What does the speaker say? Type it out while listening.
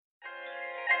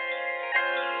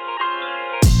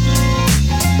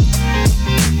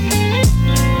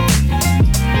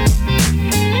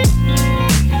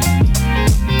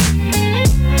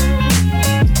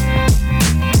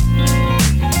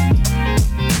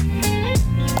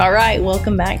All right,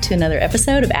 welcome back to another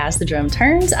episode of As the Drum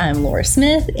Turns. I'm Laura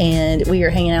Smith, and we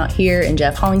are hanging out here in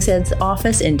Jeff Hollingshead's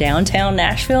office in downtown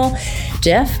Nashville.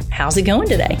 Jeff, how's it going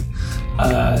today?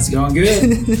 It's going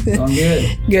good. Going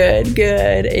good.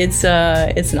 Good. It's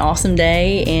an awesome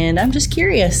day, and I'm just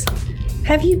curious.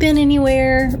 Have you been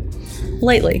anywhere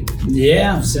lately?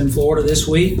 Yeah, I was in Florida this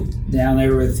week, down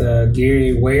there with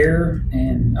Gary Ware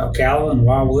and Ocala and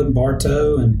Wildwood and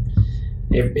Bartow and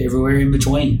everywhere in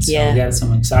between. So we got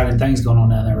some exciting things going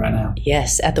on down there right now.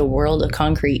 Yes, at the World of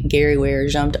Concrete, Gary Ware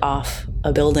jumped off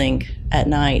a building at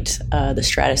night, the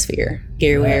Stratosphere.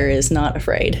 Gary Ware is not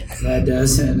afraid. That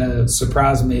doesn't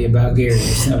surprise me about Gary.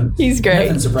 So he's great.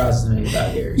 Nothing surprises me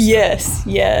about Gary. So.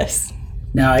 Yes.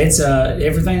 No, it's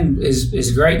everything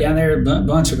is great down there. A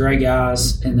bunch of great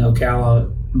guys in the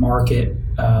Ocala market,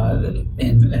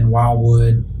 in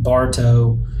Wildwood,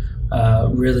 Bartow.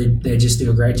 Really, they just do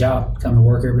a great job. Come to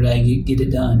work every day and get it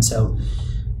done. So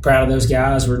proud of those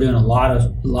guys. We're doing a lot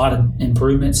of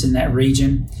improvements in that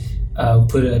region.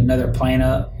 Put another plant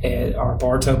up at our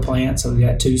Bartow plant, so we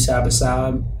got two side by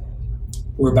side.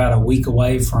 We're about a week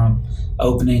away from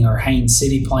opening our Haines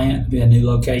City plant, be a new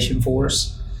location for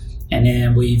us. And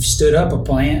then we've stood up a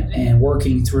plant and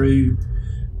working through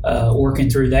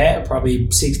that, probably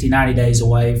 60, 90 days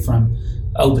away from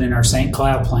opening our St.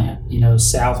 Cloud plant,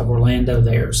 south of Orlando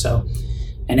there. So,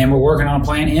 and then we're working on a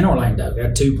plant in Orlando.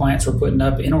 Got two plants we're putting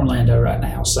up in Orlando right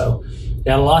now. So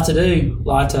got a lot to do,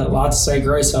 lot to say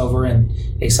grace over, and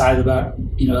excited about,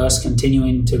 us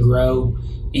continuing to grow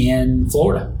in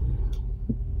Florida.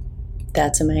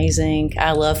 That's amazing.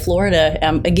 I love Florida.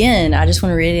 Again, I just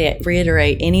want to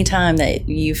reiterate, anytime that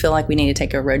you feel like we need to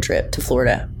take a road trip to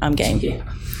Florida, I'm game.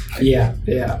 Yeah,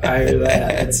 I hear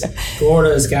that.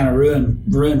 Florida is kind of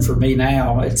ruined for me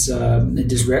now. It's it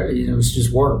just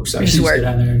work. So I just get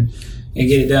down there and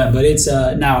get it done. But it's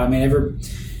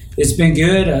it's been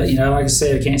good. Like I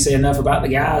said, I can't say enough about the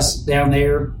guys down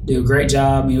there. Do a great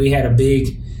job. We had a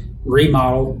big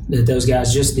remodel that those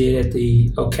guys just did at the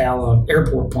Ocala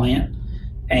airport plant,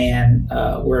 and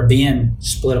where a bin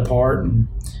split apart and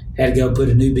had to go put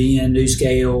a new bin, new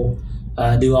scale,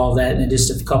 do all that, and in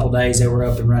just a couple of days they were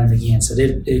up and running again. So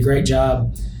did a great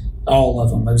job, all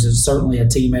of them. It was certainly a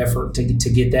team effort to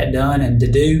get that done and to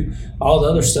do all the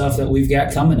other stuff that we've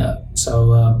got coming up.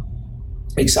 So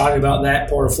excited about that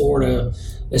part of Florida,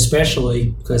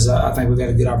 especially because I think we've got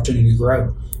a good opportunity to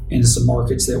grow into some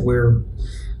markets that we're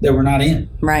not in.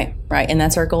 Right, and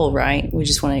that's our goal, right? We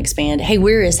just want to expand. Hey,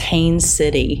 where is Haines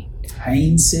City?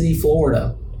 Haines City,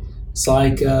 Florida. It's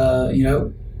like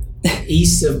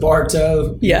east of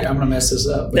Bartow. Yeah, I'm gonna mess this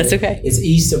up. That's okay. It's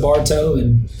east of Bartow,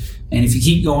 and if you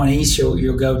keep going east,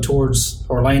 you'll go towards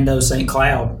Orlando, St.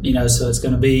 Cloud. So it's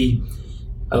going to be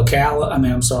Bartow,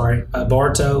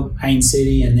 Haines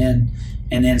City, and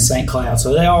then St. Cloud.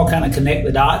 So they all kind of connect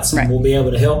the dots, and we'll be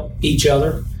able to help each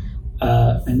other.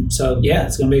 And so,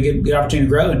 it's going to be a good opportunity to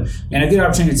grow and a good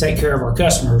opportunity to take care of our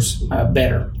customers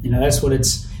better. That's what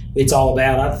it's all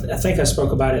about. I think I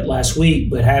spoke about it last week,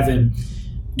 but having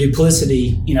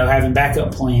duplicity, having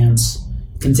backup plans,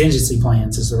 contingency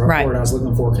plans is the right word I was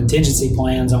looking for. Contingency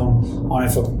plans on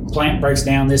if a plant breaks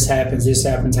down, this happens.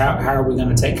 How are we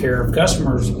going to take care of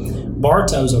customers?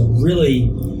 Bartow's a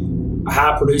really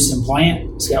high producing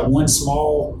plant. It's got one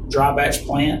small dry batch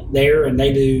plant there, and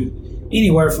they do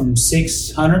anywhere from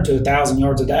 600 to 1,000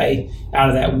 yards a day out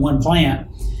of that one plant.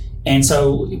 And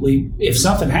so if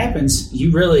something happens,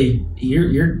 you're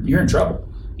in trouble.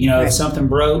 If something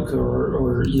broke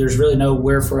or there's really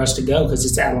nowhere for us to go because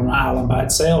it's out on an island by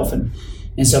itself. And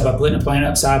so by putting a plant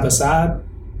up side by side,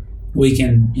 we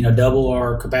can, double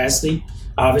our capacity.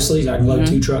 Obviously, I can load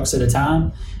 2 trucks at a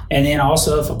time. And then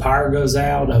also if a power goes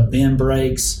out, a bin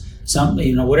breaks,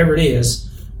 something, whatever it is,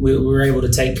 we're able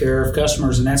to take care of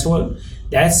customers. And that's what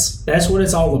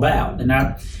it's all about. And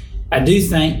I do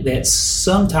think that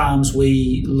sometimes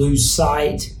we lose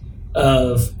sight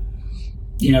of,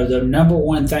 the number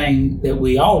one thing that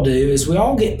we all do is we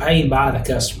all get paid by the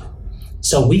customer.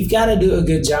 So we've got to do a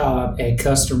good job at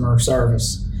customer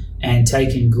service and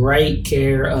taking great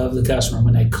care of the customer.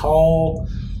 When they call,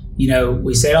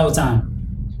 we say it all the time,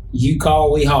 you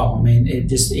call, we haul. It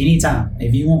just anytime.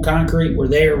 If you want concrete, we're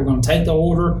there. We're going to take the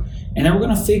order, and then we're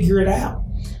going to figure it out.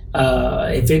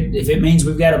 If it means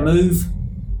we've got to move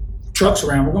trucks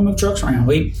around, we're going to move trucks around.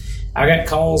 I got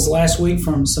calls last week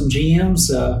from some GMs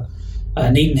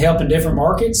needing help in different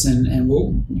markets, and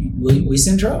we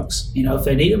send trucks. If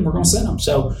they need them, we're going to send them.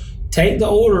 So take the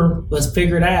order, let's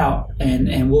figure it out,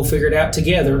 and we'll figure it out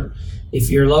together. If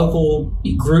your local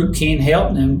group can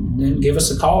help, then give us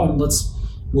a call and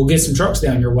we'll get some trucks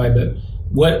down your way. But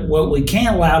what we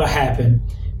can't allow to happen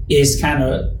is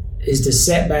to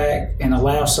set back and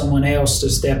allow someone else to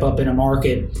step up in a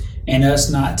market and us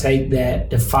not take that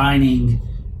defining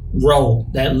role,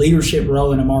 that leadership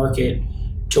role in a market,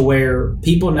 to where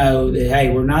people know that,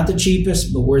 hey, we're not the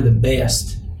cheapest, but we're the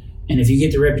best. And if you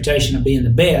get the reputation of being the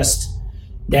best,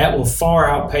 that will far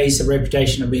outpace the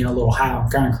reputation of being a little high on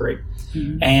concrete.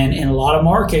 Mm-hmm. And in a lot of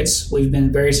markets, we've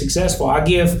been very successful. I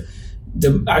give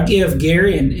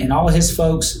Gary and all of his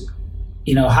folks,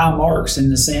 high marks in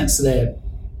the sense that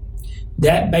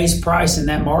base price in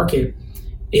that market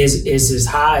is as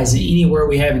high as anywhere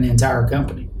we have in the entire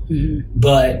company. Mm-hmm.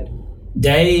 But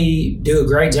they do a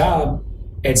great job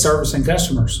at servicing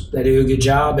customers. They do a good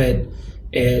job at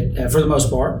for the most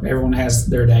part. Everyone has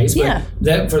their days,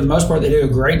 but for the most part, they do a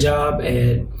great job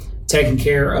at taking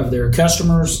care of their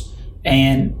customers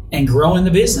and growing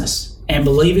the business and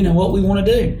believing in what we want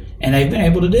to do. And they've been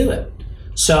able to do it.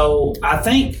 So I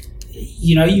think,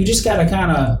 you just got to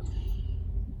kind of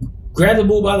grab the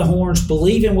bull by the horns,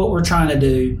 believe in what we're trying to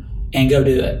do, and go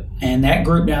do it. And that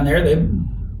group down there,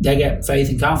 they got faith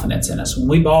and confidence in us. When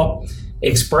we bought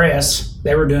Express,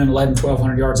 they were doing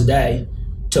 1,200 yards a day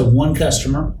to one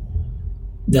customer.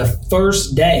 The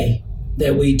first day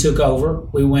that we took over,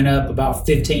 we went up about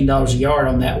 $15 a yard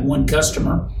on that one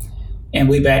customer, and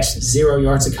we batched 0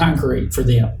 yards of concrete for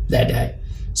them that day.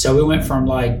 So we went from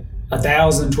like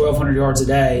 1,000, 1,200 yards a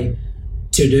day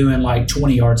to doing like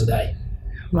 20 yards a day.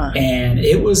 Wow. And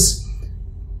it was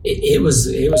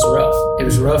rough. It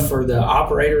was rough for the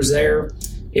operators there.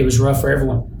 It was rough for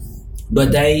everyone.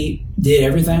 But they did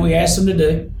everything we asked them to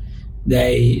do.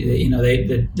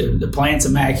 The plant's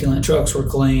immaculate, trucks were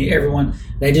clean, everyone.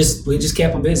 We just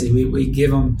kept them busy. We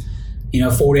give them,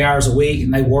 40 hours a week,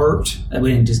 and they worked.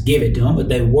 We didn't just give it to them, but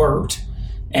they worked,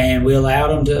 and we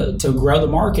allowed them to grow the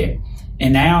market.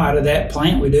 And now out of that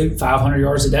plant, we do 500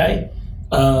 yards a day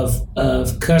of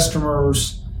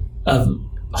customers, of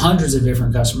hundreds of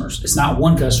different customers. It's not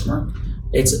one customer.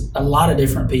 It's a lot of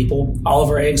different people. All of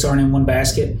our eggs aren't in one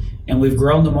basket, and we've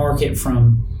grown the market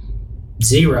from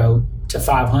 0 to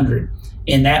 500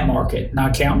 in that market,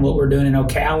 not counting what we're doing in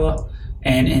Ocala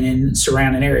and in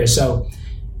surrounding areas. So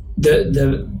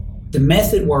the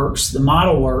method works, the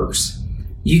model works.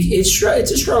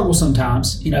 It's a struggle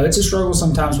sometimes. It's a struggle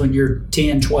sometimes when you're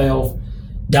 $10,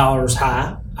 $12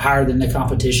 higher than the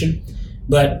competition.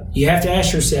 But you have to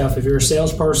ask yourself, if you're a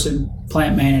salesperson,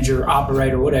 plant manager,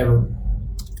 operator, whatever,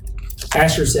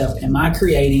 ask yourself, am I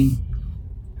creating,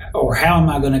 or how am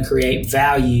I going to create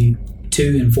value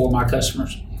to and for my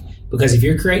customers? Because if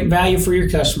you're creating value for your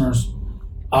customers,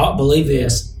 believe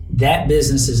this, that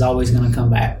business is always going to come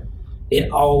back. It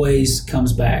always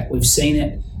comes back. We've seen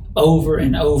it over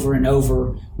and over and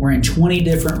over. We're in 20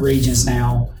 different regions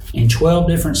now, in 12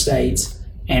 different states,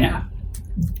 and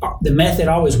the method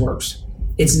always works.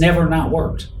 It's never not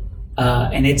worked,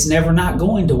 and it's never not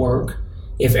going to work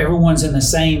if everyone's in the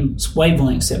same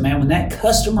wavelengths. That, man, when that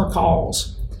customer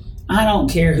calls, I don't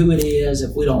care who it is,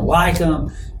 if we don't like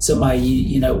them,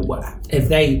 somebody, if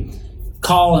they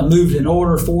call and moved an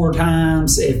order 4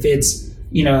 times, if it's,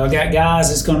 I got guys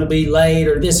that's going to be late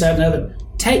or this, that, and other,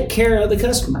 take care of the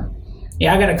customer.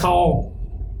 Yeah, I got a call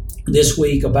this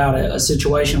week about a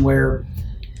situation where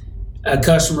a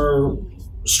customer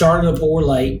started a pour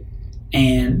late,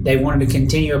 and they wanted to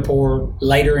continue a pour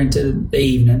later into the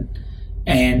evening.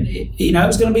 And, it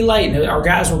was going to be late, and our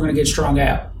guys were going to get strung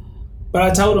out. But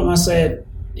I told them, I said,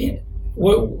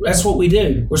 that's what we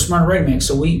do. We're Smyrna Ready Mix.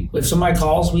 So if somebody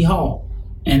calls, we haul.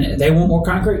 And they want more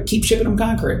concrete, keep shipping them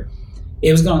concrete.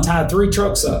 It was going to tie 3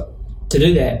 trucks up to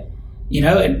do that.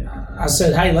 And I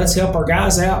said, hey, let's help our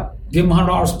guys out. Give them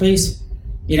 $100 a piece.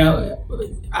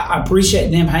 I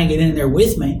appreciate them hanging in there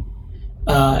with me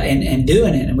and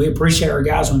doing it. And we appreciate our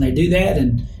guys when they do that.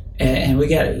 And we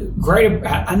got great.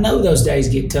 I know those days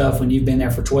get tough when you've been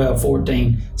there for 12,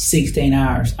 14, 16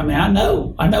 hours. I mean, I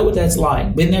know what that's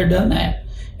like. Been there, done that.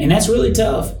 And that's really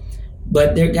tough.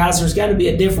 But guys, there's got to be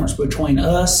a difference between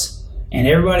us and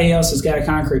everybody else that's got a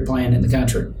concrete plant in the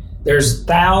country. There's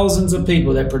thousands of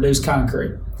people that produce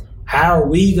concrete. How are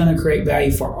we going to create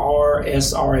value for our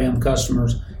SRM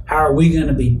customers? How are we going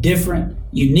to be different,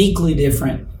 uniquely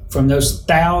different from those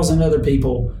 1,000 other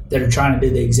people that are trying to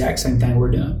do the exact same thing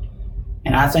we're doing?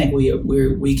 And I think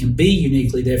we can be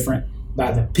uniquely different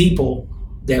by the people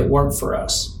that work for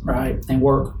us, right? And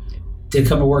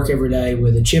come to work every day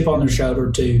with a chip on their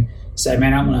shoulder to say,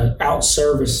 man, I'm going to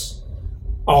out-service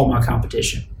all my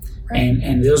competition. Right.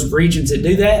 And those regions that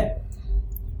do that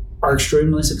are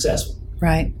extremely successful.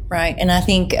 Right. And I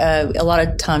think a lot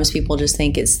of times people just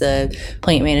think it's the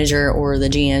plant manager or the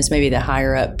GMs, maybe the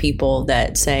higher up people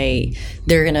that say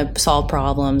they're going to solve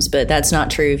problems, but that's not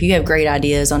true. If you have great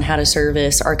ideas on how to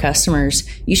service our customers,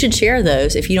 you should share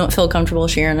those. If you don't feel comfortable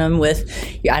sharing them with,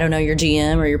 I don't know, your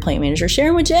GM or your plant manager, share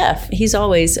them with Jeff. He's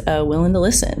always willing to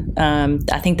listen.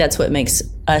 I think that's what makes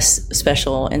us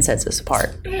special and sets us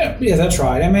apart. Yeah, that's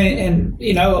right. I mean, and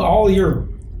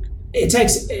it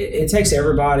takes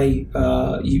everybody.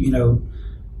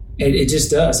 It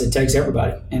just does. It takes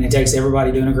everybody, and it takes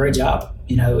everybody doing a great job.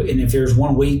 And if there's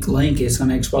one weak link, it's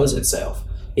going to expose itself.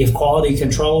 If quality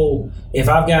control, if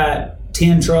I've got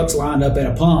 10 trucks lined up at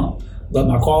a pump, but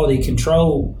my quality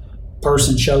control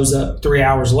person shows up 3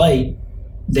 hours late,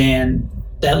 then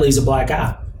that leaves a black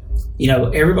eye.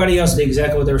 Everybody else did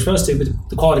exactly what they were supposed to, but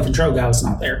the quality control guy was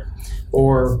not there.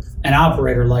 Or an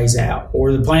operator lays out,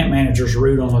 or the plant manager's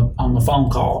rude on the phone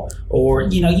call, or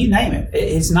you name it.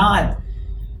 It's not,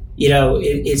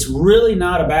 it's really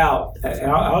not about.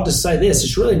 I'll just say this: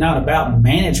 it's really not about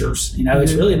managers.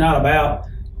 It's really not about,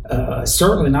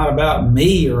 certainly not about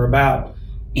me or about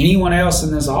anyone else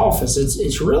in this office.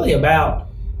 It's really about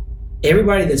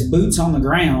everybody that's boots on the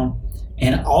ground,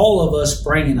 and all of us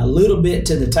bringing a little bit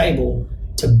to the table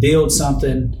to build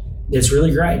something that's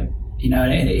really great.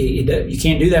 You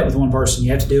can't do that with one person.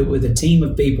 You have to do it with a team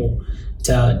of people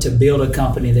to build a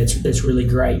company that's really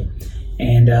great,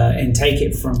 and take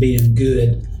it from being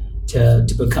good to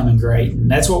becoming great. And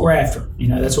that's what we're after.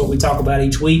 That's what we talk about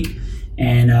each week,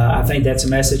 and I think that's a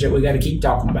message that we got to keep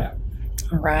talking about.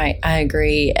 All right, I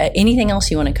agree. Anything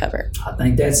else you want to cover? I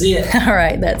think that's it. All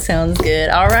right, that sounds good.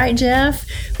 All right, Jeff,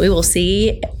 we will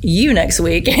see you next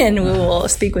week, and we will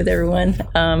speak with everyone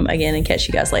again and catch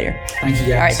you guys later. Thank you,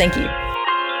 guys. All right, thank you.